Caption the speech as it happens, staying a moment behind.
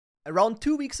Around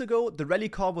 2 weeks ago, the rally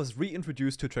car was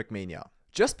reintroduced to TrackMania.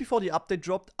 Just before the update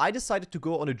dropped, I decided to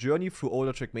go on a journey through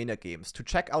older TrackMania games to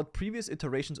check out previous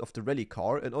iterations of the rally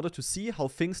car in order to see how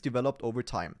things developed over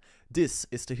time. This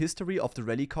is the history of the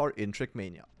rally car in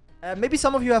TrackMania. Maybe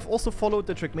some of you have also followed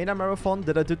the TrackMania marathon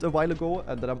that I did a while ago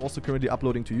and that I'm also currently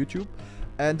uploading to YouTube.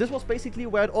 And this was basically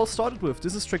where it all started with.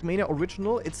 This is TrackMania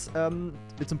Original. It's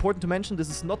important to mention this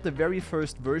is not the very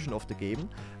first version of the game.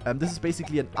 This is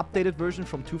basically an updated version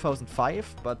from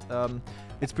 2005, but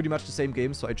it's pretty much the same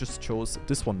game, so I just chose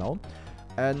this one now.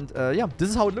 And yeah, this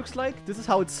is how it looks like. This is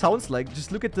how it sounds like.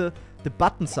 Just look at the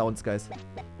button sounds, guys.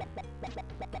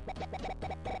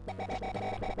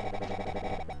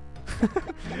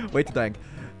 Wait to dying.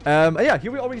 Yeah,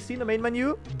 here we already seen the main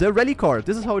menu. The rally car.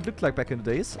 This is how it looked like back in the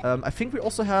days. I think we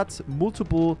also had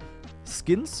multiple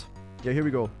skins. Yeah, here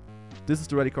we go. This is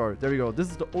the rally car. There we go. This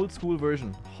is the old school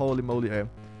version. Holy moly, eh.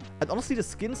 And honestly, the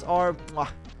skins are,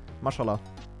 mashallah,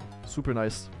 super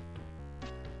nice.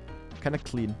 Kind of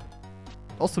clean.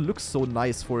 Also looks so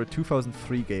nice for a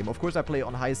 2003 game. Of course, I play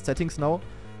on highest settings now,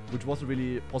 which wasn't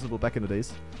really possible back in the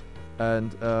days.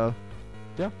 And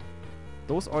yeah.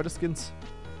 Those are the skins.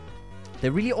 They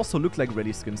really also look like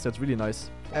rally skins. That's really nice.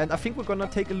 And I think we're gonna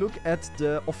take a look at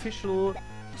the official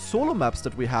solo maps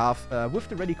that we have with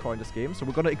the rally car in this game. So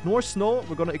we're gonna ignore snow.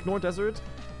 We're gonna ignore desert.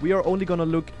 We are only gonna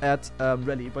look at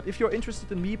rally. But if you're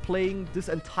interested in me playing this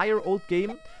entire old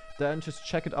game, then just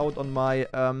check it out on my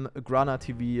Grana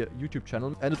TV YouTube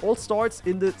channel. And it all starts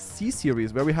in the C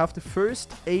series, where we have the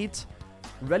first 8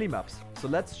 rally maps. So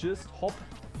let's just hop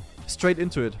straight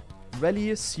into it.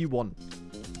 Rally C1.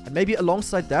 And maybe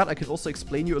alongside that, I can also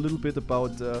explain you a little bit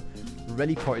about the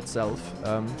rally car itself.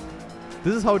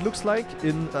 This is how it looks like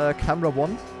in camera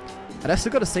 1. And I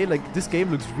still gotta say, like, this game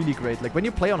looks really great. Like, when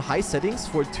you play on high settings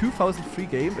for a 2003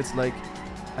 game, it's like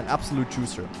an absolute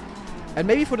juicer. And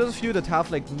maybe for those of you that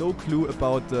have, like, no clue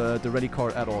about the rally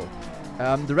car at all.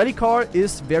 The rally car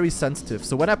is very sensitive.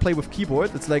 So when I play with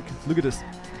keyboard, it's like, look at this.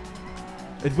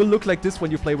 It will look like this when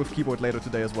you play with keyboard later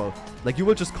today as well. Like, you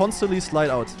will just constantly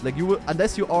slide out. Like, you will,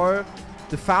 unless you are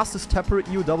the fastest tapper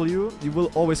EUW, you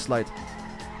will always slide.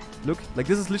 Look, like,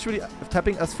 this is literally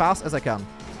tapping as fast as I can.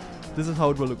 This is how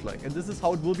it will look like. And this is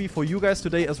how it will be for you guys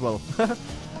today as well.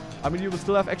 I mean, you will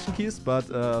still have action keys, but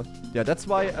yeah, that's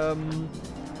why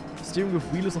steering with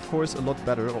wheel is, of course, a lot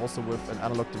better, also with an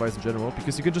analog device in general,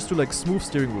 because you can just do, like, smooth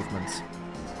steering movements.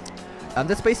 And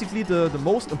that's basically the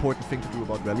most important thing to do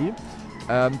about rally.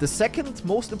 The second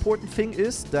most important thing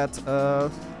is that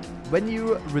when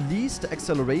you release the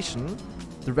acceleration,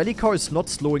 the rally car is not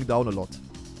slowing down a lot.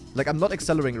 Like, I'm not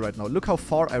accelerating right now. Look how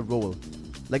far I roll.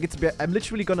 Like, I'm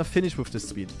literally gonna finish with this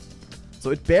speed. So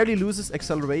it barely loses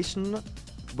acceleration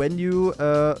when you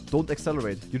don't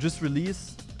accelerate. You just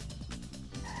release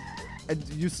and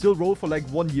you still roll for like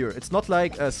 1 year. It's not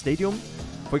like a stadium.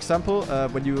 For example,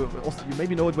 when you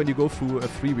maybe know it when you go through a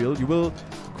freewheel, you will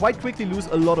quite quickly lose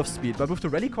a lot of speed. But with the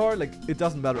rally car, like, it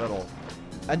doesn't matter at all.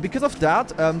 And because of that,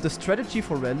 the strategy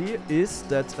for rally is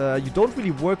that you don't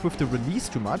really work with the release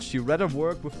too much. You rather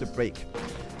work with the brake.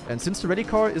 And since the rally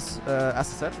car is, as I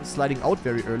said, sliding out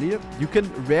very early, you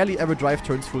can rarely ever drive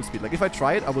turns full speed. Like, if I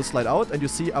try it, I will slide out, and you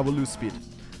see I will lose speed.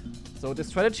 So the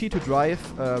strategy to drive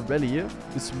rally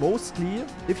is mostly,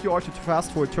 if you are too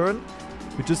fast for a turn,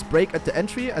 you just brake at the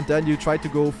entry, and then you try to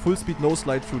go full speed no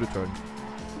slide through the turn.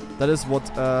 That is what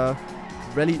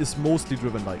rally is mostly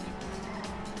driven like.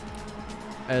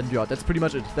 And yeah, that's pretty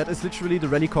much it. That is literally the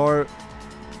rally car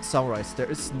summarized. There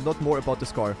is not more about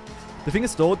this car. The thing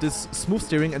is though, this smooth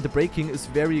steering and the braking is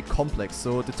very complex.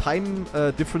 So the time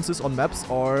differences on maps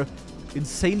are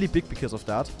insanely big because of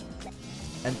that.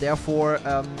 And therefore,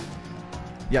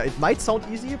 yeah, it might sound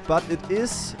easy, but it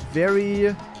is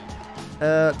very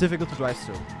difficult to drive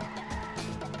still.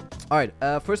 Alright,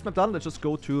 first map done. Let's just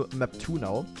go to map 2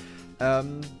 now.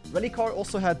 Rally car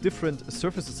also had different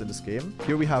surfaces in this game.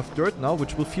 Here we have dirt now,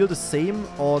 which will feel the same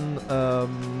on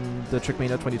the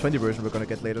TrackMania 2020 version we're gonna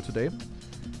get later today.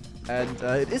 And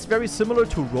it is very similar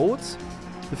to roads.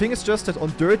 The thing is just that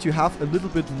on dirt you have a little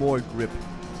bit more grip.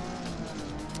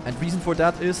 And reason for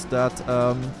that is that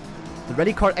the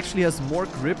rally car actually has more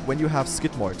grip when you have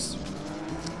skid marks.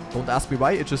 Don't ask me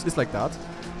why, it just is like that.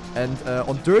 And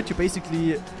on dirt you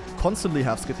basically constantly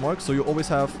have skid marks, so you always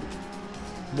have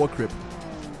more grip.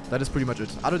 That is pretty much it.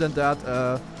 Other than that,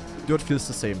 dirt feels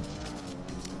the same.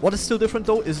 What is still different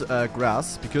though is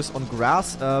grass, because on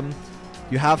grass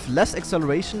you have less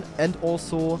acceleration and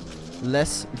also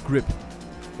less grip.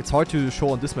 It's hard to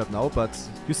show on this map now, but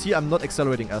you see I'm not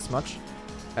accelerating as much.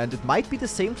 And it might be the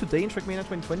same today in TrackMania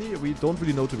 2020. We don't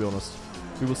really know, to be honest.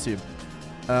 We will see.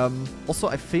 Also,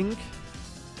 I think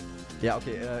Yeah,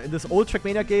 okay. In this old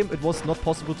TrackMania game, it was not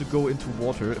possible to go into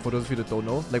water, for those of you that don't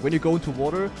know. Like, when you go into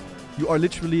water, you are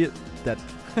literally dead.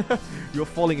 You're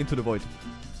falling into the void.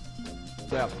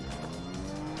 So, yeah.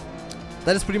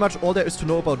 That is pretty much all there is to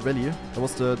know about Rally. That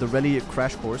was the Rally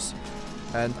crash course.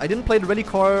 And I didn't play the Rally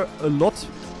car a lot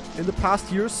in the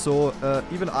past years, so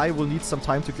even I will need some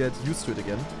time to get used to it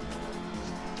again.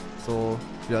 So,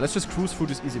 yeah, let's just cruise through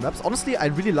these easy maps. Honestly, I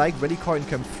really like Rally car in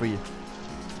Camp 3.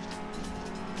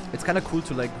 It's kind of cool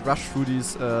to like rush through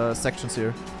these sections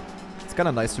here. It's kind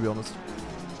of nice, to be honest.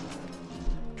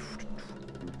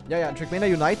 Yeah, and TrackMania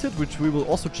United, which we will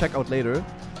also check out later.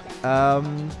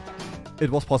 It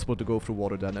was possible to go through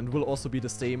water then, and will also be the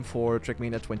same for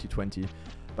TrackMania 2020.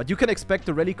 But you can expect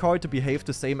the rally car to behave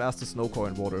the same as the snow car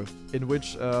in water, in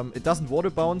which it doesn't water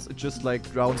bounce, it just like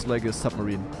drowns like a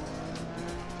submarine.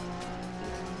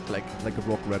 Like a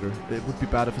rock rather. It would be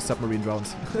bad if a submarine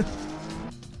drowns.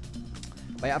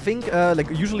 But yeah, I think like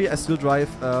usually I still drive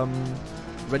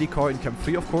rally car in Camp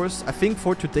 3, of course. I think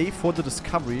for today, for the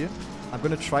discovery, I'm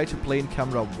gonna try to play in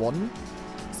camera 1,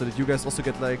 so that you guys also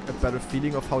get like a better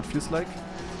feeling of how it feels like.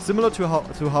 Similar to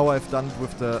how I've done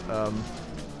with the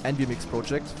NVMix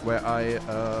project, where I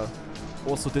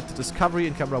also did the discovery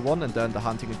in camera 1 and then the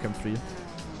hunting in Camp 3.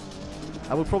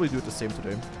 I will probably do it the same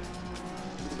today.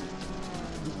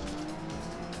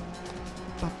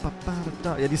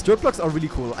 Yeah, these dirt blocks are really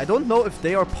cool. I don't know if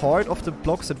they are part of the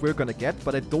blocks that we're gonna get,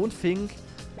 but I don't think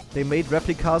they made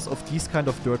replicas of these kind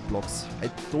of dirt blocks. I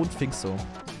don't think so.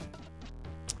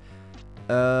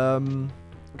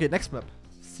 Okay, next map.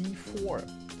 C4.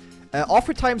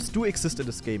 Offer times do exist in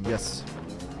this game, yes.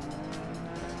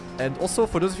 And also,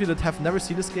 for those of you that have never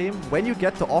seen this game, when you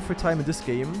get the offer time in this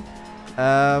game,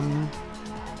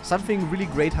 something really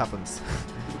great happens.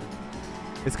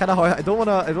 It's kind of hard. I don't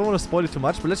wanna spoil it too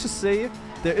much, but let's just say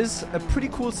there is a pretty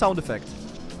cool sound effect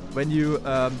when you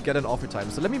get an offer time.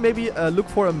 So let me maybe look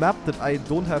for a map that I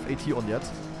don't have AT on yet,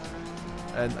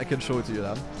 and I can show it to you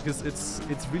then, because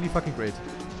it's really fucking great.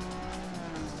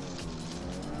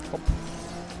 Hop.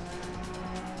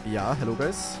 Yeah, hello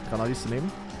guys. Kanali is the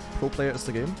name. Pro player is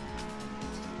the game.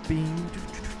 Bing.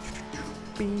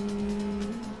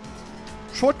 Bing.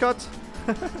 Shortcut.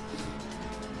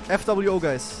 FWO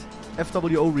guys.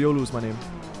 FWO Riolu is my name.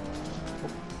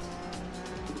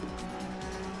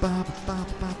 But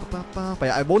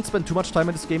yeah, I won't spend too much time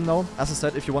in this game now. As I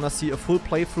said, if you want to see a full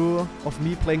playthrough of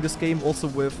me playing this game, also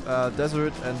with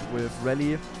Desert and with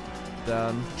Rally,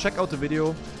 then check out the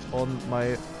video on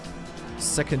my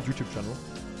second YouTube channel.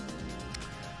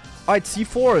 Alright,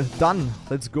 C4, done.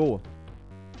 Let's go.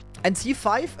 And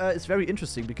C5 is very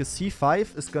interesting, because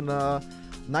C5 is gonna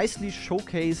nicely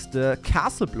showcase the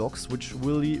castle blocks, which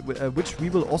we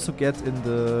will also get in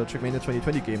the TrackMania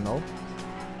 2020 game now.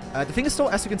 The thing is though,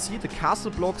 as you can see, the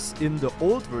castle blocks in the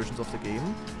old versions of the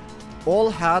game all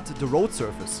had the road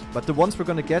surface, but the ones we're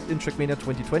gonna get in TrackMania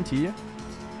 2020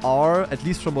 are, at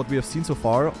least from what we have seen so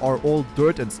far, are all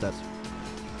dirt instead.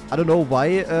 I don't know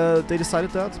why they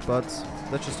decided that, but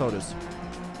that's just how it is.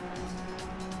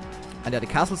 And yeah, the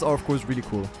castles are of course really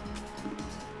cool.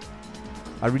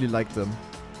 I really like them.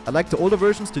 I like the older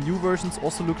versions. The new versions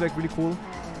also look like really cool.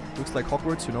 Looks like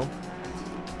Hogwarts, you know.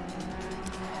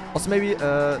 Also maybe,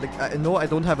 like, I know I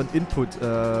don't have an input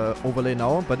overlay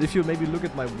now, but if you maybe look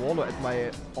at my wall or at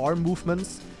my arm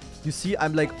movements, you see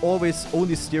I'm like always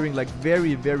only steering like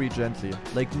very, very gently.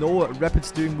 Like no rapid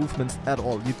steering movements at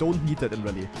all. You don't need that in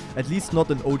Rally. At least not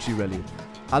in OG Rally.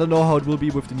 I don't know how it will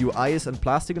be with the new ice and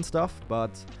plastic and stuff,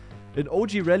 but in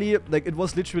OG Rally, like, it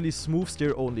was literally smooth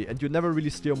steer only, and you never really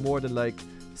steer more than like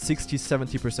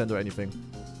 60-70% or anything.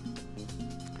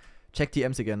 Check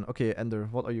DMs again. Okay, Ender,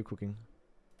 what are you cooking?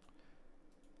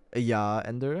 Yeah,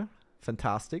 Ender.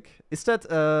 Fantastic. Is that,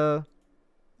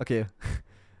 okay.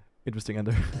 Interesting,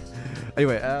 Ender.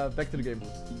 Anyway, back to the game.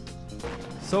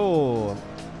 So...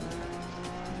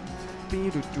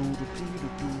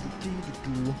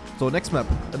 So, next map.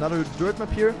 Another dirt map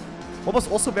here. What was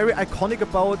also very iconic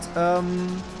about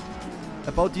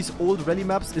these old rally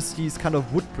maps is these kind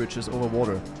of wood bridges over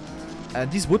water. And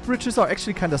these wood bridges are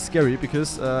actually kind of scary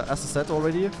because, as I said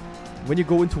already, when you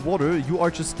go into water, you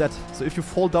are just dead. So if you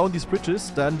fall down these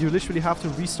bridges, then you literally have to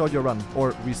restart your run.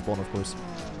 Or respawn, of course.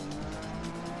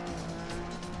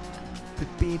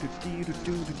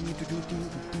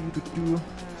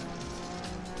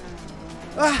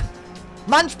 Ah!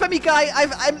 Man, spammy guy!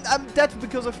 I'm dead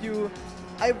because of you!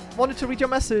 I wanted to read your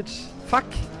message. Fuck.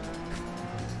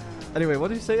 Anyway, what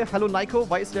did you say? Hello, Nico.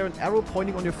 Why is there an arrow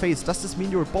pointing on your face? Does this mean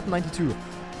you're Bob92?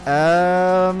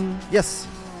 Yes.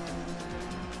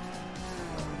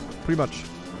 Pretty much.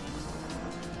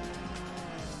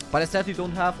 But I sadly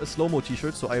don't have a slow-mo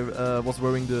t-shirt, so I was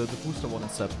wearing the booster one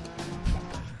instead.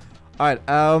 Alright,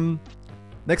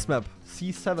 next map,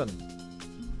 C7.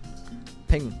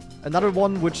 Peng. Another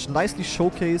one which nicely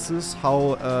showcases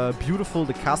how beautiful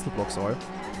the castle blocks are.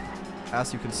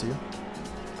 As you can see.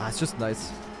 It's just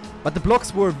nice. But the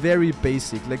blocks were very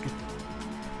basic. Like,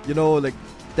 you know, like,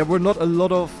 there were not a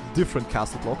lot of different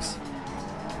castle blocks.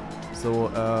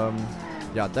 So,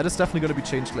 yeah, that is definitely going to be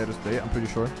changed later today, I'm pretty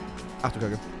sure.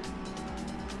 Achtung,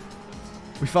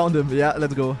 we found him. Yeah,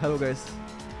 let's go. Hello, guys.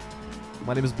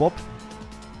 My name is Bob.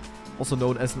 Also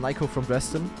known as Nico from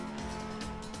Dresden.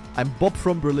 I'm Bob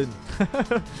from Berlin.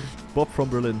 Bob from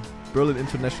Berlin. Berlin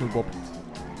International Bob.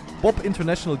 Bob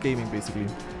International Gaming, basically.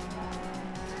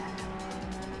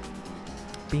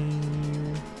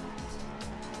 Bing.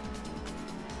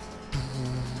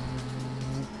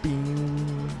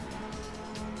 Bing.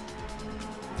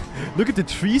 Look at the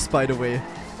trees, by the way.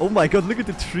 Oh my god, look at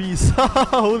the trees.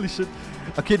 Holy shit.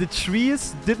 Okay, the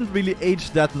trees didn't really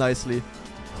age that nicely.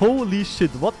 Holy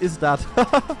shit, what is that?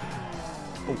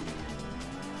 Oh.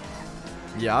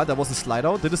 Yeah, that was a slide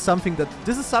out. This is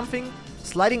something,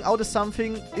 sliding out is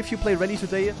something, if you play Rally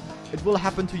today, it will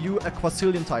happen to you a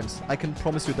quadrillion times. I can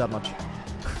promise you that much.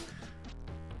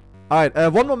 Alright,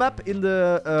 one more map in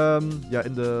the,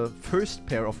 in the first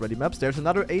pair of Rally maps. There's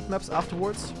another 8 maps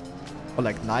afterwards. Or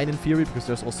like 9 in theory, because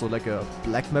there's also like a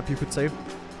black map, you could say.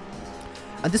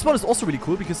 And this one is also really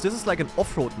cool, because this is like an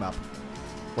off-road map.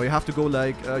 Where you have to go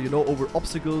like, you know, over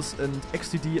obstacles and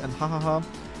XTD and hahaha.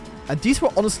 And these were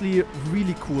honestly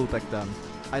really cool back then.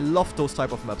 I loved those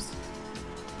type of maps.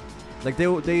 Like they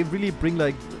really bring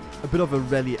like a bit of a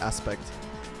rally aspect.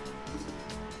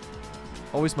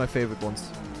 Always my favorite ones.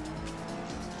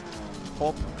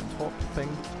 Hop and hop thing.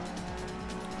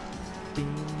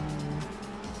 Bing.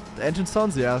 The engine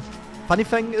sounds, yeah. Funny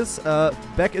thing is,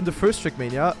 back in the first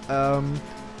TrackMania,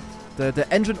 the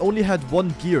engine only had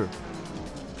one gear.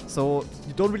 So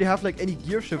you don't really have like any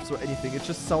gear shifts or anything. It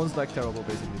just sounds like terrible,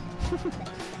 basically.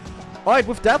 Alright,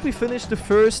 with that we finished the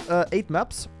first 8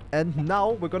 maps. And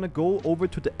now we're gonna go over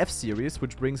to the F series,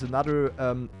 which brings another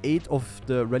 8 of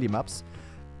the rally maps.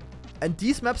 And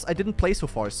these maps I didn't play so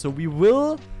far, so we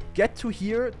will get to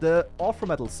hear the Offer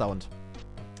Metal sound.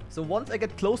 So once I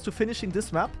get close to finishing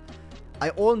this map, I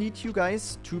all need you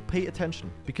guys to pay attention.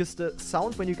 Because the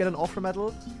sound when you get an Offer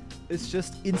Metal is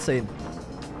just insane.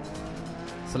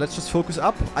 So let's just focus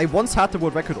up. I once had the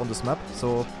world record on this map,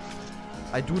 so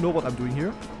I do know what I'm doing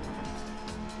here.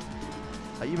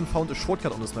 I even found a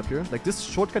shortcut on this map here. Like this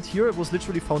shortcut here was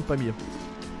literally found by me.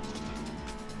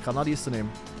 Granadi is the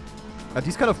name.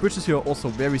 These kind of bridges here are also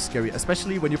very scary,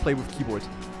 especially when you play with keyboard.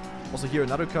 Also here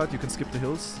another cut, you can skip the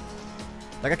hills.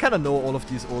 Like I kind of know all of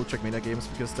these old TrackMania games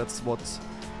because that's what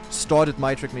started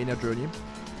my TrackMania journey.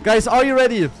 Guys, are you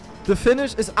ready? The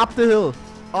finish is up the hill.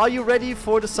 Are you ready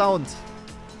for the sound?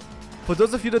 For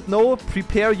those of you that know,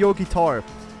 prepare your guitar.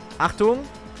 Achtung.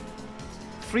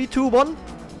 3, 2, 1.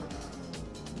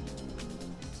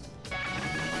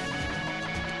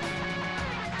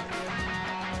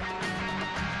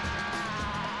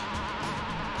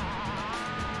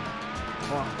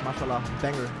 Oh, mashallah.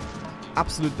 Banger.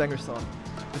 Absolute banger sound.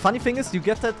 The funny thing is, you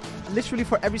get that literally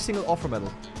for every single Offer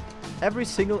Medal. Every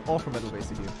single Offer Medal,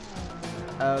 basically.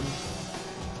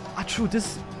 True,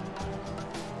 this...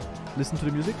 Listen to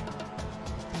the music.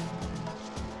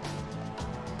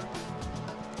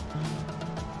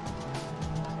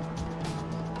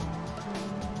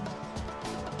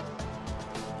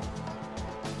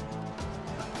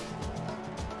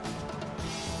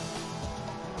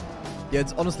 Yeah,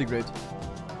 it's honestly great.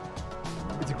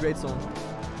 It's a great song.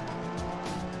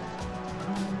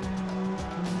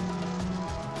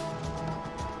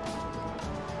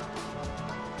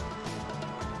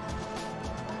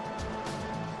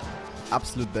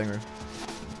 Absolute banger.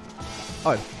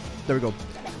 Alright, there we go.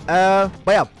 But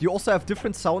yeah, you also have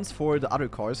different sounds for the other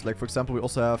cars. Like for example, we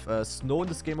also have snow in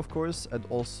this game, of course, and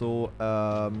also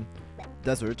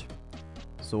desert.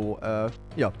 So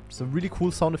yeah, some really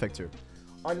cool sound effects here.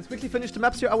 Alright, let's quickly finish the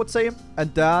maps here, I would say.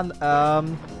 And then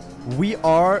we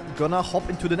are gonna hop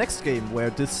into the next game where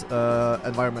this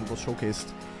environment was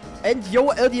showcased. And yo,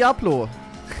 El Diablo!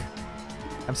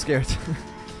 I'm scared.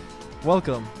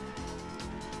 Welcome.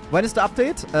 When is the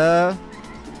update?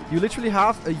 You literally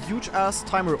have a huge ass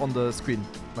timer on the screen,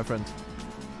 my friend.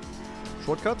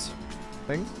 Shortcut.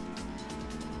 Bang.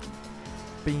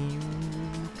 Bing.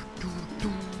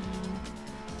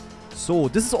 So,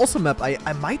 this is also a map.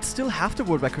 I might still have the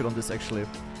world record on this, actually.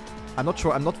 I'm not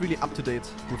sure. I'm not really up to date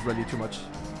with Rally too much.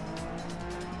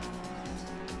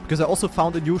 Because I also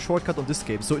found a new shortcut on this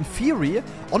game. So in theory,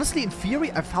 honestly, in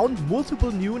theory, I found multiple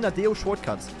new Nadeo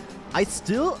shortcuts. I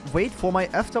still wait for my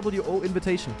FWO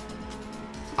invitation.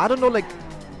 I don't know, like...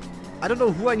 I don't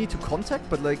know who I need to contact,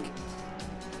 but like...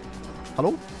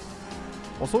 Hello?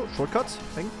 Also, shortcut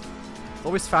thing. It's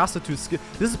always faster to skip.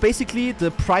 This is basically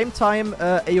the primetime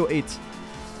AO8.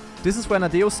 This is when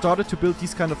Nadeo started to build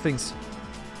these kind of things.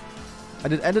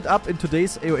 And it ended up in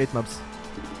today's AO8 maps.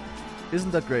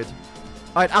 Isn't that great?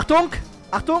 Alright, Achtung!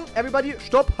 Achtung! Everybody,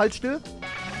 stopp! Halt still!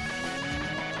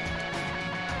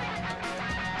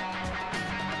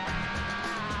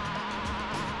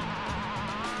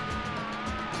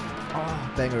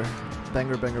 Oh, banger.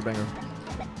 Banger, banger, banger.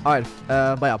 Alright,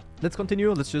 but yeah, let's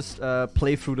continue. Let's just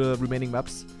play through the remaining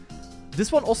maps.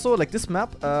 This one also, like this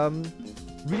map,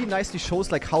 really nicely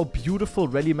shows like how beautiful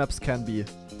rally maps can be.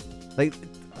 Like,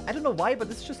 I don't know why, but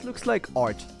this just looks like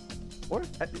art. Or?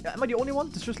 Am I the only one?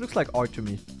 This just looks like art to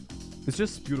me. It's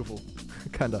just beautiful.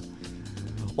 Kinda.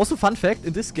 Also, fun fact,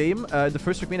 in this game, in the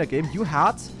first TrackMania game, you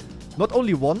had not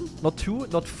only one, not two,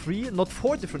 not three, not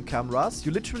four different cameras.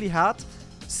 You literally had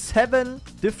 7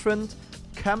 different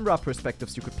camera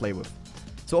perspectives you could play with.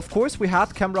 So, of course, we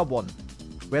had camera 1.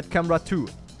 We had camera 2.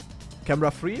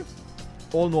 Camera 3,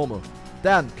 all normal.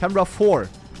 Then, camera 4.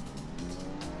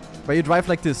 Where you drive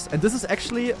like this. And this is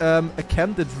actually a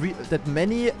cam that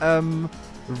many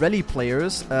rally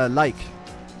players like.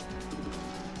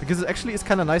 Because it actually is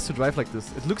kind of nice to drive like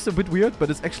this. It looks a bit weird, but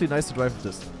it's actually nice to drive with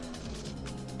this.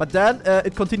 But then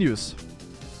it continues.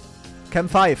 Cam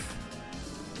 5.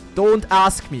 Don't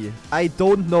ask me. I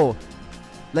don't know.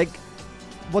 Like,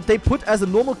 what they put as a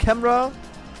normal camera,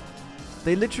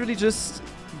 they literally just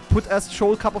put as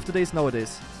show cup of the days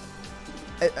nowadays.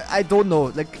 I don't know.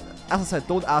 Like... As I said,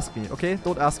 don't ask me, okay?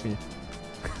 Don't ask me.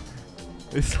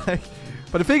 It's like...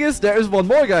 But the thing is, there is one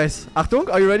more, guys. Achtung,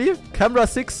 are you ready? Camera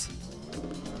 6.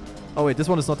 Oh, wait, this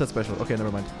one is not that special. Okay,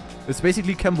 never mind. It's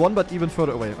basically cam 1, but even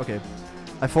further away. Okay.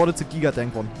 I thought it's a Giga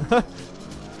Tank one.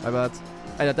 My bad.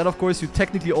 And then, of course, you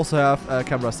technically also have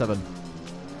camera 7.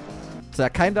 So,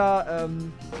 kinda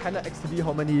XTD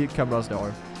how many cameras there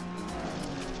are.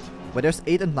 But there's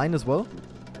 8 and 9 as well.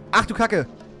 Ach, du Kacke!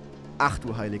 Ach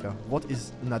du Heiliger. What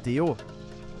is Nadeo?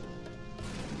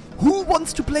 Who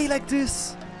wants to play like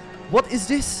this? What is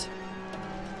this?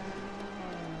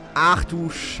 Ach du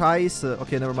Scheiße.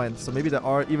 Okay, never mind. So maybe there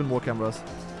are even more cameras.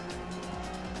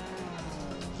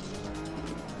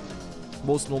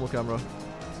 Most normal camera.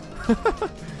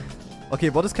 Okay,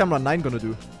 what is camera 9 gonna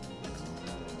do?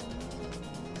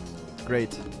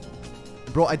 Great.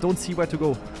 Bro, I don't see where to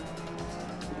go.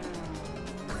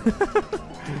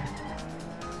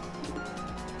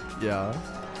 Yeah.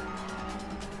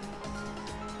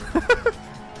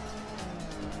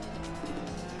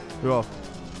 Ja.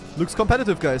 Looks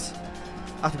competitive, guys.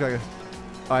 Ach du Kacke.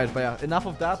 Alright, but yeah, enough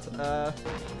of that.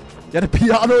 Yeah, the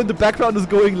piano in the background is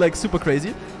going like super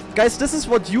crazy. Guys, this is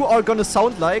what you are gonna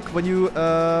sound like when you're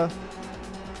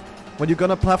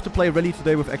gonna have to play Rally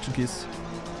today with action keys.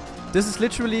 This is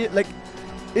literally like,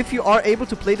 if you are able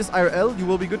to play this IRL, you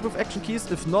will be good with action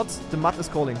keys. If not, the mud is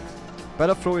calling.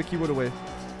 Better throw your keyboard away.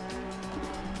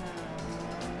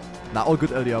 Nah, all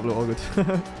good, El Diablo, all good.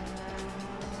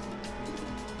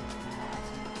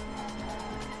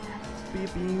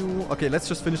 Okay, let's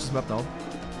just finish this map now.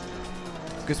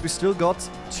 Because we still got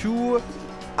 2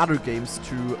 other games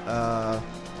to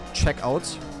check out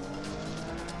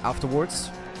afterwards.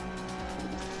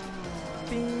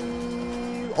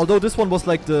 Although this one was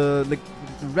like the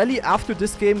rally after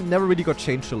this game never really got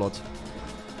changed a lot.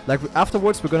 Like,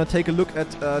 afterwards, we're gonna take a look at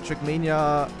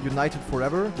TrackMania United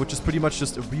Forever, which is pretty much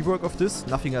just a rework of this.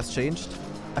 Nothing has changed.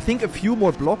 I think a few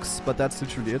more blocks, but that's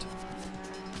literally it.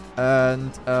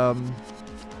 And,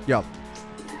 yeah.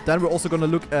 Then we're also gonna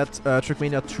look at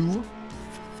TrackMania 2.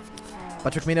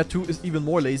 But TrackMania 2 is even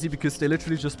more lazy because they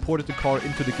literally just ported the car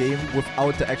into the game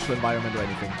without the actual environment or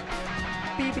anything.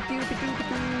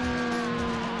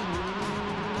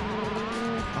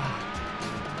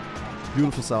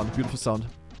 Beautiful sound, beautiful sound.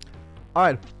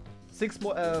 Alright, 6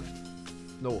 more,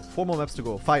 no, 4 more maps to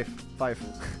go. 5. Alright,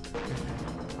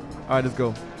 let's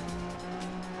go.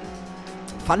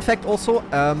 Fun fact also,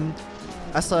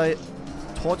 as I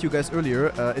taught you guys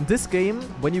earlier, in this game,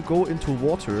 when you go into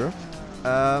water,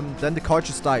 then the car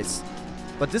just dies.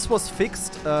 But this was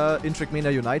fixed in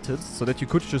TrackMania United, so that you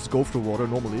could just go through water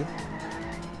normally.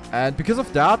 And because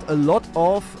of that, a lot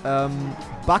of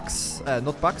bugs,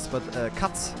 not bugs, but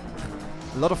cuts.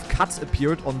 A lot of cuts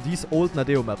appeared on these old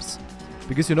Nadeo maps.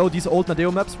 Because, you know, these old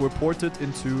Nadeo maps were ported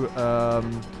into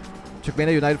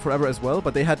TrackMania United Forever as well,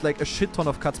 but they had like a shit ton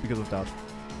of cuts because of that.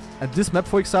 And this map,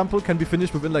 for example, can be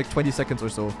finished within like 20 seconds or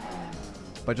so.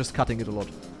 By just cutting it a lot.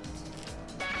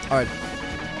 Alright.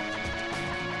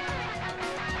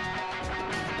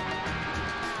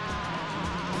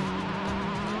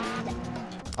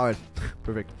 Alright,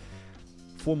 perfect.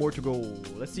 4 more to go.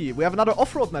 Let's see. We have another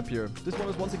off-road map here. This one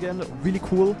is once again really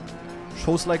cool.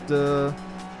 Shows like the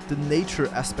nature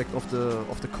aspect of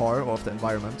the car or of the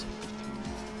environment.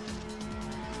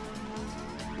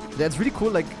 Yeah, it's really cool.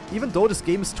 Like, even though this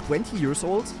game is 20 years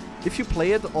old, if you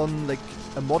play it on like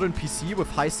a modern PC with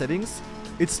high settings,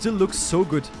 it still looks so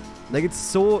good. Like, it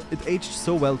aged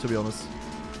so well, to be honest.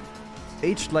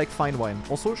 Aged like fine wine.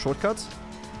 Also, shortcut.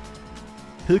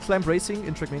 Hill climb racing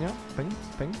in TrackMania. Ping,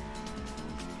 ping.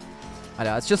 And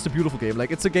yeah, it's just a beautiful game.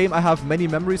 Like, it's a game I have many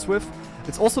memories with.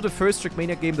 It's also the first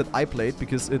TrackMania game that I played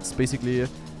because it's basically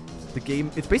the game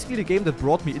that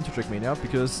brought me into TrackMania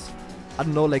because, I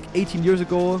don't know, like 18 years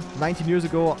ago, 19 years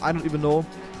ago, I don't even know,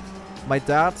 my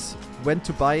dad went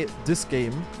to buy this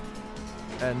game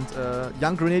and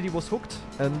young Grenady was hooked,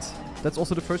 and that's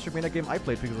also the first TrackMania game I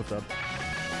played because of that.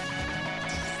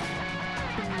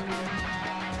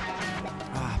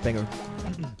 Ah, banger.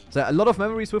 So a lot of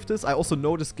memories with this. I also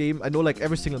know this game. I know like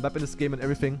every single map in this game and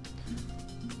everything.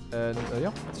 And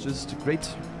yeah, it's just great.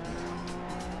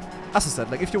 As I said,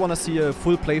 like if you want to see a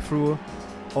full playthrough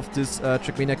of this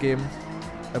TrackMania game,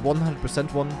 a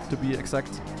 100% one to be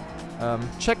exact,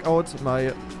 check out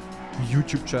my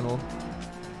YouTube channel.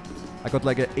 I got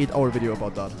like an 8-hour video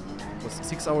about that. It was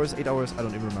 6 hours, 8 hours, I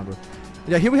don't even remember.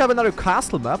 Yeah, here we have another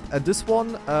castle map, and this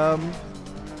one,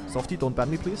 Softy, don't ban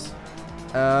me please.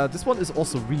 This one is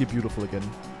also really beautiful again.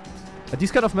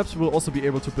 These kind of maps will also be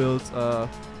able to build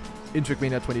in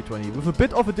TrackMania 2020 with a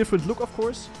bit of a different look, of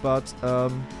course, but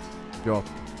yeah.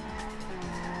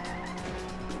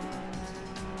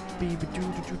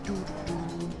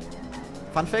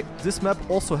 Fun fact: this map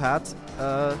also had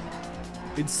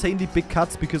insanely big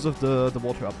cuts because of the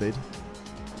water update.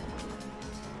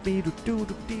 Bit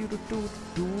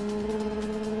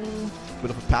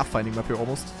of a pathfinding map here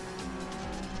almost.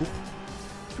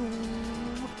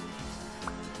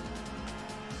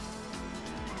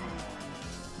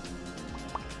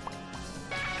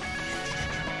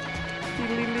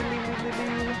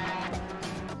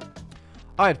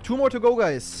 Alright, 2 more to go,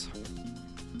 guys.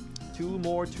 2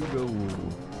 more to go.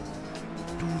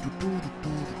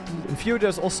 In Fury,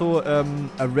 there's also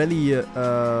a rally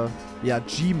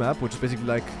G map, which is basically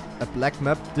like a black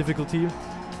map difficulty.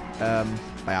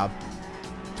 Yeah.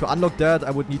 To unlock that,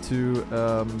 I would need to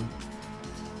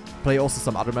play also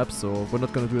some other maps, so we're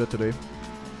not gonna do that today.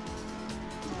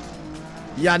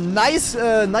 Yeah, nice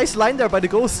line there by the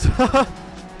ghost.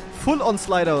 Full on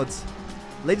slide outs.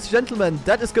 Ladies and gentlemen,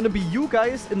 that is gonna be you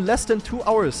guys in less than 2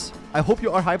 hours. I hope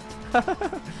you are hyped.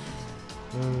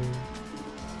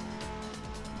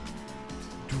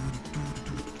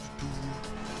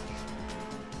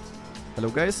 Hello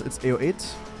guys, it's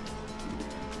AO8.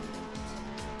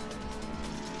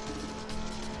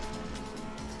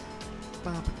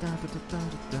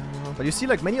 But you see,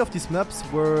 like, many of these maps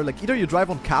were like either you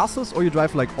drive on castles or you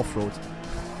drive like off-road.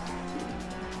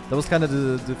 That was kind of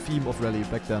the theme of Rally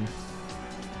back then.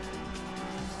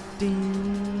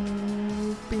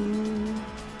 Ding, ding.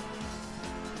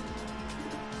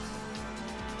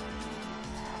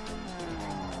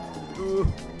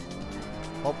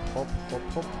 Hop, hop, hop,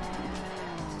 hop.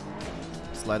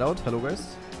 Slide out. Hello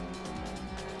guys.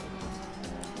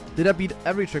 Did I beat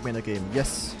every TrackMania game?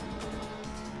 Yes.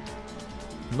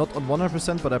 Not on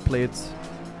 100%, but I played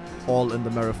all in the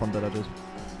marathon that I did.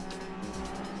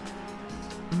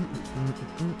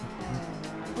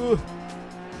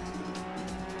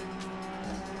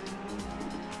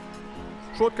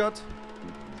 Shortcut.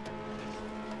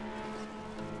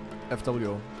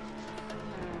 FWO.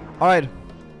 Alright.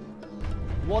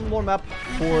 One more map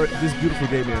for this beautiful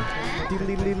game here.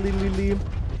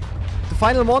 The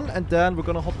final one, and then we're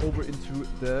gonna hop over into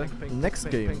the next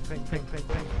game.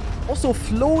 Also,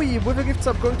 Floey with a gift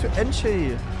sub going to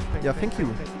Enche. Yeah, thank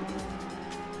you.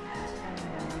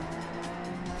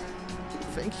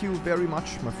 Thank you very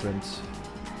much, my friend.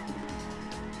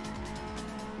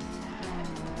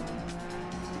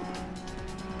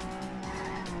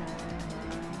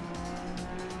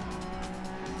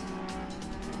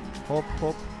 Hop,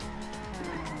 hop.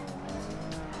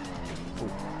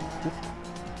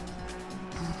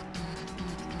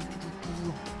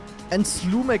 And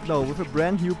Slumek now with a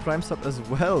brand new Prime sub as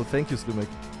well. Thank you, Slumek.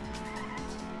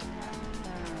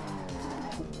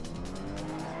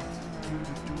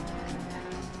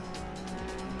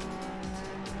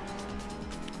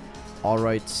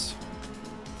 Alright.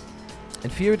 In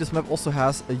theory, this map also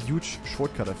has a huge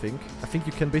shortcut, I think. I think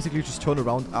you can basically just turn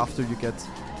around after you get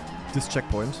this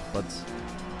checkpoint, but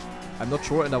I'm not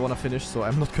sure and I want to finish, so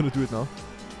I'm not going to do it now.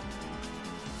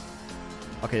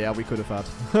 Okay, yeah, we could have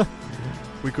had.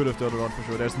 We could have turned around for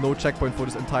sure. There's no checkpoint for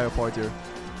this entire part here.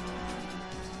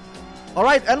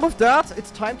 Alright, and with that,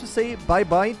 it's time to say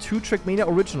bye-bye to TrackMania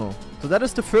Original. So that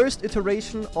is the first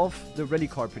iteration of the rally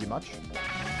car, pretty much.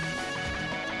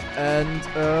 And,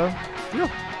 yeah,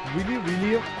 really,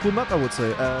 really cool map, I would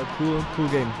say. Cool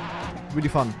game. Really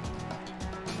fun.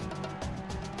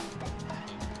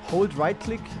 Hold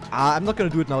right-click. I'm not gonna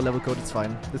do it now, level code, it's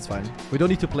fine. It's fine. We don't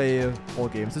need to play all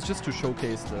games. It's just to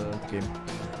showcase the game.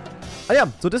 Yeah,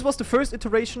 so this was the first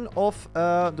iteration of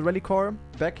the rally car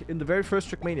back in the very first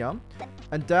TrackMania.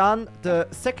 And then the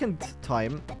second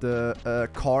time the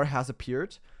car has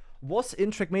appeared was in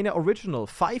TrackMania Original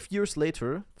 5 years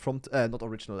later from, not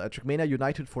original, TrackMania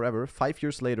United Forever 5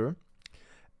 years later.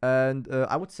 And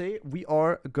I would say we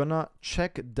are gonna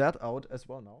check that out as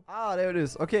well now. Ah, there it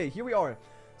is. Okay, here we are.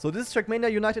 So this is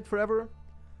TrackMania United Forever.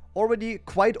 Already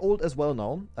quite old as well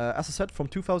now. As I said, from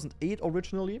 2008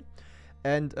 originally.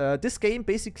 And this game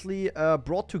basically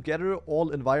brought together all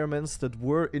environments that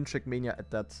were in TrackMania at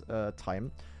that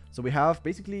time. So we have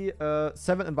basically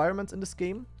 7 environments in this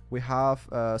game. We have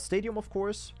Stadium, of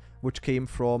course, which came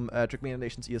from TrackMania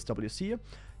Nations ESWC.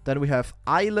 Then we have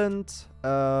Island,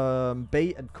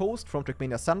 Bay and Coast from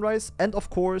TrackMania Sunrise. And of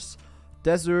course,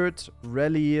 Desert,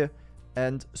 Rally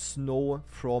and Snow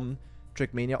from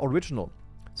TrackMania Original.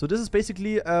 So this is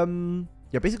basically...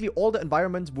 yeah, basically all the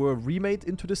environments were remade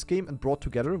into this game and brought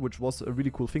together, which was a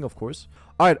really cool thing, of course.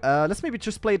 Alright, let's maybe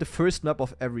just play the first map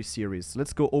of every series.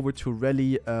 Let's go over to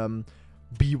Rally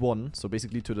B1, so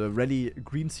basically to the Rally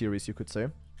Green series, you could say.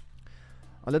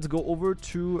 And let's go over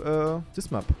to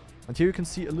this map. And here you can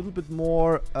see a little bit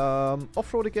more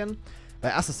off-road again.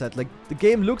 As I said, like, the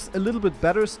game looks a little bit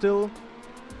better still.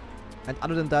 And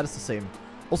other than that, it's the same.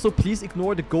 Also, please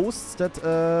ignore the ghosts that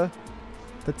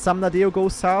some Nadeo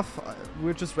ghosts have.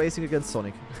 We're just racing against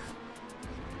Sonic.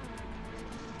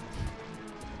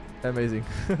 Amazing.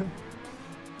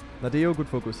 Nadeo, good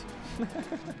focus.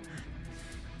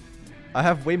 I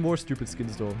have way more stupid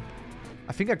skins though.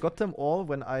 I think I got them all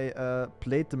when I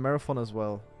played the marathon as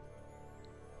well.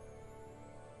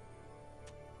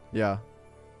 Yeah.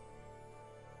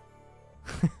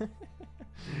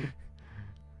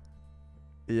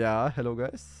 Yeah, hello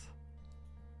guys.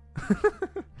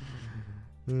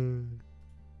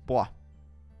 Boah.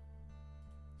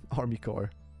 Army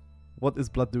car. What is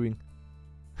blood doing?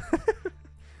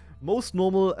 Most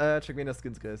normal TrackMania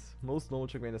skins, guys. Most normal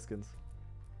TrackMania skins.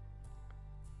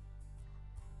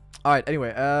 Alright,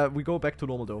 anyway, we go back to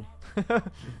normal though.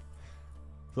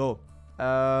 So,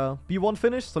 B1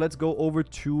 finished, so let's go over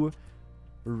to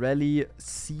Rally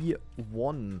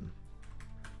C1.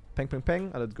 Peng, peng,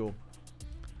 peng, and let's go.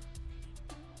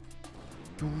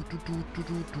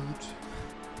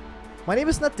 My name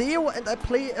is Nadeo and I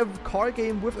play a car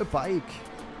game with a bike.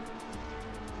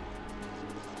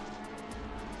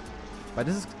 But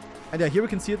this is... And yeah, here we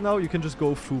can see it now. You can just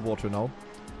go through water now.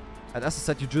 And as I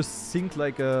said, you just sink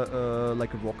like a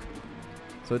rock.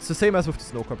 So it's the same as with the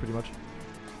snow car pretty much.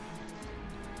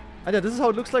 And yeah, this is how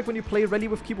it looks like when you play rally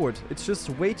with keyboard. It's just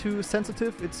way too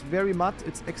sensitive. It's very mud.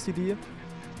 It's XCD.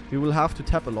 You will have to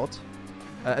tap a lot.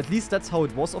 At least that's how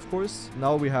it was, of course.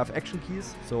 Now we have action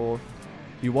keys, so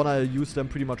you wanna use them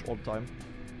pretty much all the time.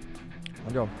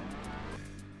 And yeah.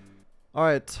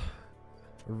 Alright.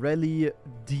 Rally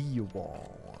D1.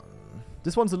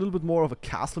 This one's a little bit more of a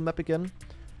castle map again.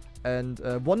 And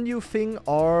one new thing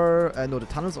are... no, the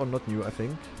tunnels are not new, I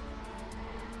think.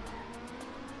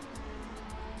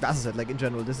 As I said, like in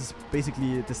general, this is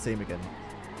basically the same again.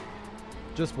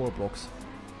 Just more blocks.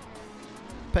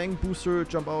 Peng, booster,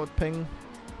 jump out, peng.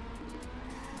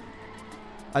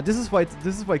 This is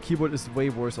why keyboard is way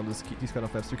worse on these kind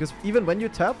of maps, because even when you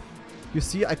tap, you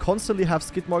see I constantly have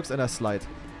skid marks and I slide.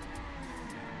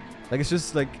 Like it's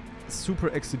just like super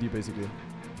XCD basically.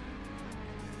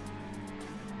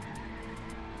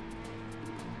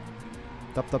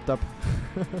 Tap tap tap.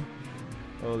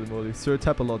 Holy moly, sir,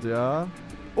 tap a lot, yeah.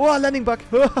 Oh, landing bug.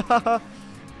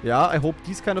 Yeah, I hope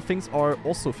these kind of things are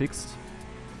also fixed.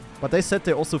 But they said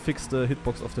they also fixed the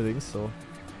hitbox of the rings, so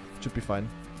it should be fine.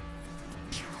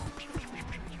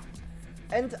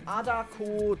 And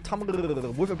Adako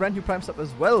Tamr with a brand new Prime sub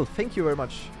as well. Thank you very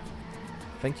much.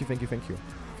 Thank you, thank you, thank you.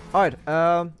 Alright,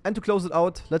 and to close it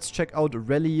out, let's check out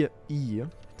Rally E,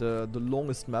 the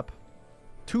longest map.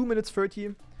 2 minutes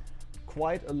 30.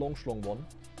 Quite a long schlong one.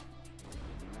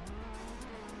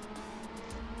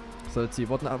 So let's see,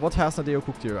 what has Nadeo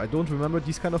cooked here? I don't remember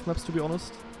these kind of maps, to be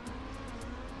honest.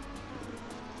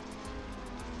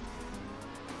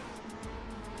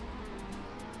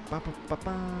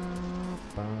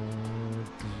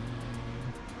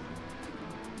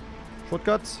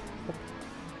 Shortcut.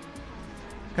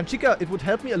 Kanchika, it would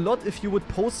help me a lot if you would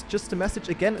post just the message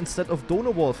again instead of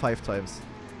donor wall 5 times.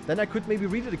 Then I could maybe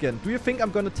read it again. Do you think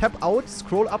I'm gonna tap out,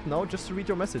 scroll up now just to read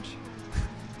your message?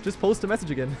 Just post the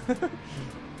message again.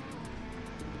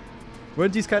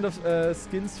 Weren't these kind of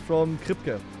skins from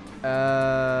Kripke?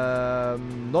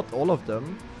 Not all of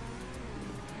them.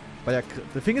 But yeah,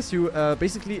 the thing is, you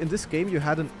basically in this game you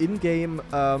had an in-game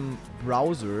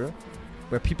browser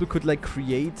where people could like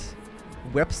create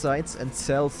websites and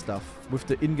sell stuff with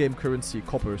the in-game currency,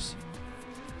 coppers.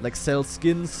 Like sell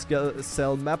skins,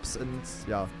 sell maps, and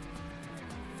yeah,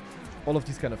 all of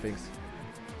these kind of things.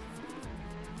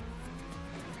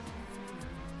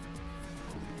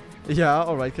 Yeah,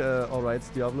 alright,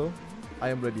 Diablo. I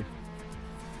am ready.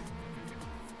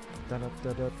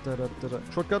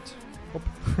 Shortcut. Hop.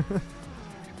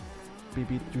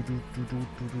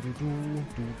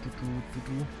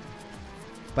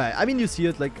 But I mean, you see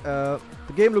it, like, the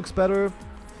game looks better.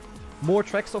 More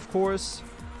tracks, of course.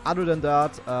 Other than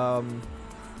that,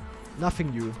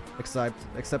 nothing new,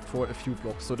 except for a few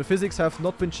blocks. So the physics have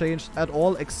not been changed at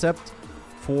all, except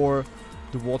for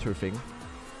the water thing.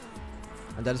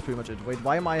 And that is pretty much it. Wait,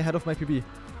 why am I ahead of my PB?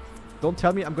 Don't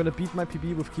tell me I'm gonna beat my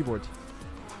PB with keyboard.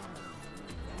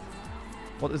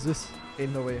 What is this?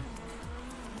 Ain't no way.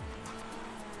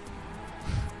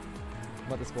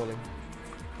 Mud is falling.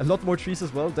 A lot more trees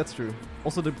as well, that's true.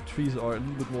 Also the trees are a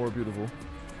little bit more beautiful.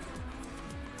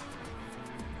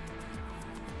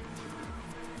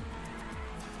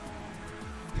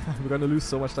 We're gonna lose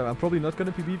so much time. I'm probably not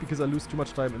gonna PB because I lose too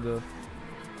much time in the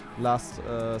last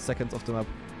seconds of the map.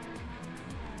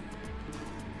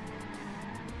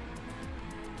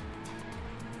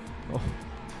 Oh.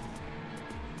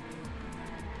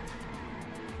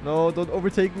 No, don't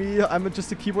overtake me. I'm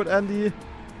just a keyboard Andy.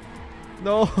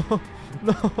 No.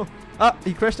 No. Ah,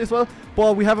 he crashed as well.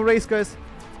 Boy, we have a race, guys.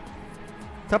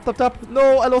 Tap, tap, tap.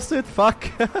 No, I lost it. Fuck.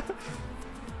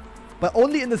 But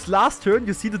only in this last turn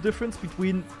you see the difference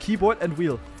between keyboard and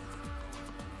wheel.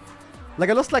 Like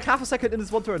I lost like half a second in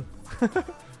this one turn.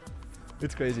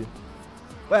 It's crazy.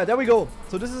 Well, yeah, there we go.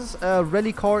 So this is a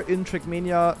rally car in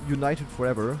TrackMania United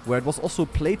Forever, where it was also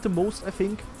played the most, I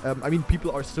think. I mean,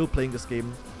 people are still playing this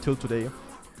game till today.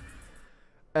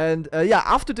 And yeah,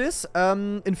 after this,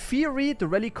 in theory, the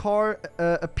rally car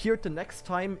appeared the next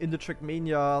time in the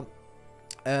TrackMania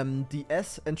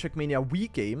DS and TrackMania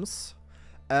Wii games.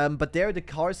 But there the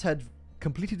cars had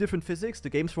completely different physics. The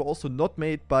games were also not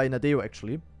made by Nadeo,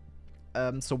 actually.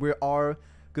 So we are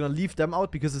gonna leave them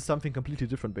out because it's something completely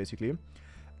different, basically.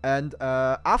 And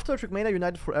after TrackMania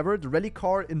United Forever, the rally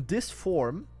car in this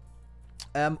form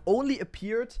only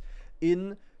appeared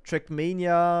in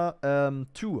TrackMania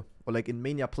 2, or like in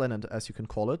Mania Planet, as you can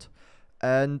call it.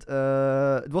 And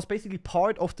it was basically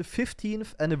part of the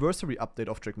 15th anniversary update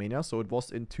of TrackMania, so it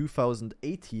was in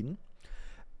 2018.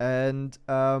 And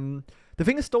the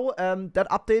thing is, though, that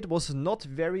update was not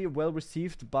very well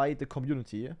received by the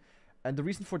community. And the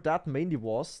reason for that mainly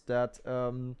was that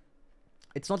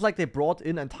it's not like they brought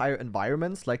in entire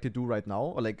environments like they do right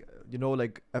now, or like, you know,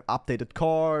 like an updated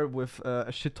car with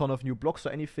a shit ton of new blocks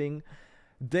or anything.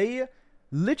 They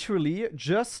literally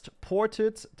just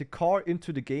ported the car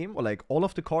into the game, or like all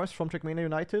of the cars from TrackMania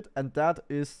United, and that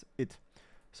is it.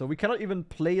 So we cannot even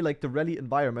play like the rally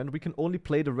environment. We can only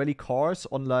play the rally cars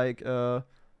on like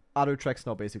other tracks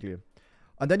now, basically.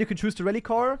 And then you can choose the rally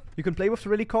car, you can play with the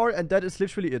rally car, and that is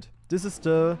literally it. This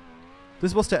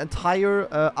was the entire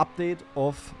update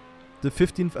of the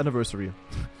 15th anniversary.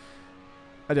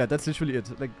 And yeah, that's literally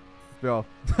it. Like, yeah.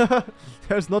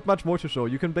 There's not much more to show.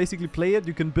 You can basically play it,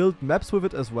 you can build maps with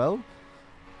it as well.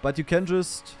 But you can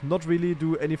just not really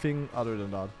do anything other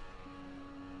than that.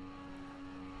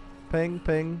 Peng,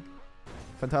 peng.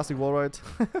 Fantastic wall ride.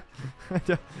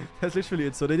 Yeah, that's literally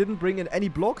it. So they didn't bring in any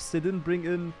blocks, they didn't bring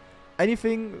in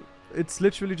anything. It's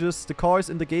literally just the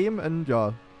cars in the game, and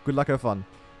yeah, good luck, have fun.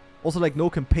 Also, like, no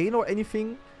campaign or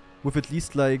anything, with at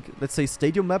least, like, let's say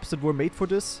stadium maps that were made for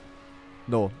this.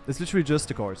 No, it's literally just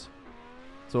the cars.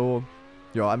 So,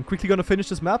 yeah, I'm quickly gonna finish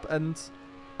this map, and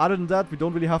other than that, we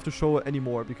don't really have to show it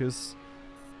anymore, because,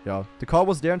 yeah, the car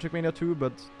was there in TrackMania 2,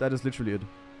 but that is literally it.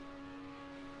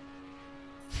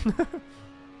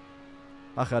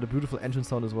 Ach yeah, the beautiful engine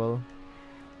sound as well.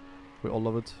 We all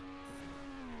love it.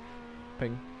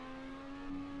 Ping.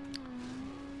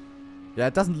 Yeah,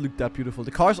 it doesn't look that beautiful.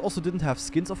 The cars also didn't have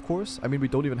skins, of course. I mean, we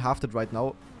don't even have that right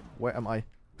now. Where am I?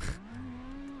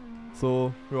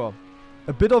 So, yeah.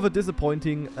 A bit of a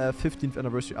disappointing 15th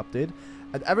anniversary update.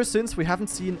 And ever since, we haven't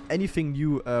seen anything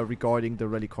new regarding the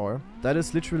rally car. That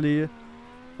is literally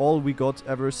all we got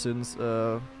ever since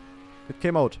it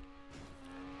came out.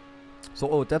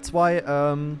 So, that's why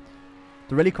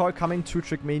the rally car coming to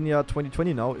TrackMania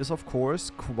 2020 now is, of course,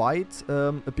 quite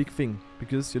a big thing.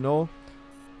 Because, you know,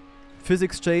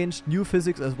 physics changed, new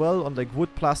physics as well on like wood,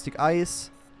 plastic,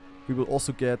 ice. We will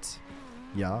also get...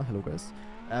 Yeah, hello guys.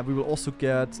 We will also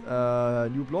get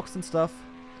new blocks and stuff.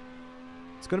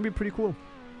 It's gonna be pretty cool.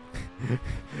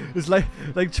 It's like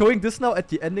showing this now at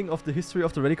the ending of the history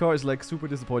of the rally car is like super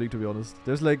disappointing, to be honest.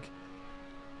 There's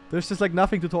just like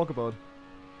nothing to talk about.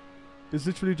 It's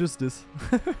literally just this.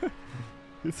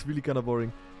 It's really kind of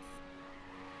boring.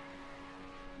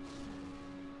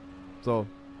 So,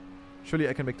 surely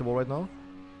I can make the wall right now.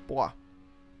 Boah.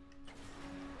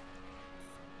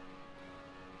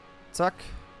 Zack.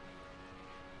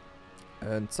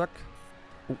 And zack.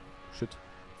 Oh, shit.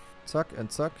 Zack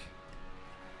and zack.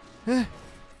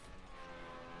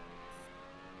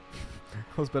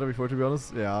 Was better before, to be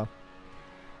honest. Yeah.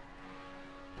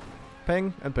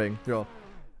 Peng and peng. Yeah.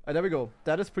 And there we go.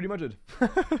 That is pretty much it.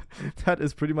 That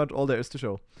is pretty much all there is to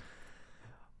show.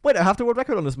 Wait, I have the world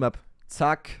record on this map.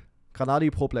 Zack.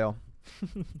 Granadi Pro Player.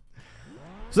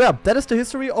 So yeah, that is the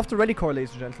history of the rally car,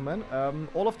 ladies and gentlemen.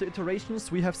 All of the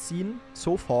iterations we have seen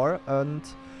so far. And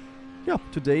yeah,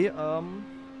 today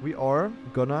we are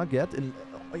gonna get in...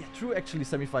 Oh yeah, true, actually,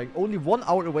 semi-flying. Only 1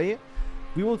 hour away,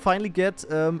 we will finally get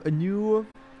a new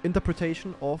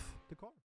interpretation of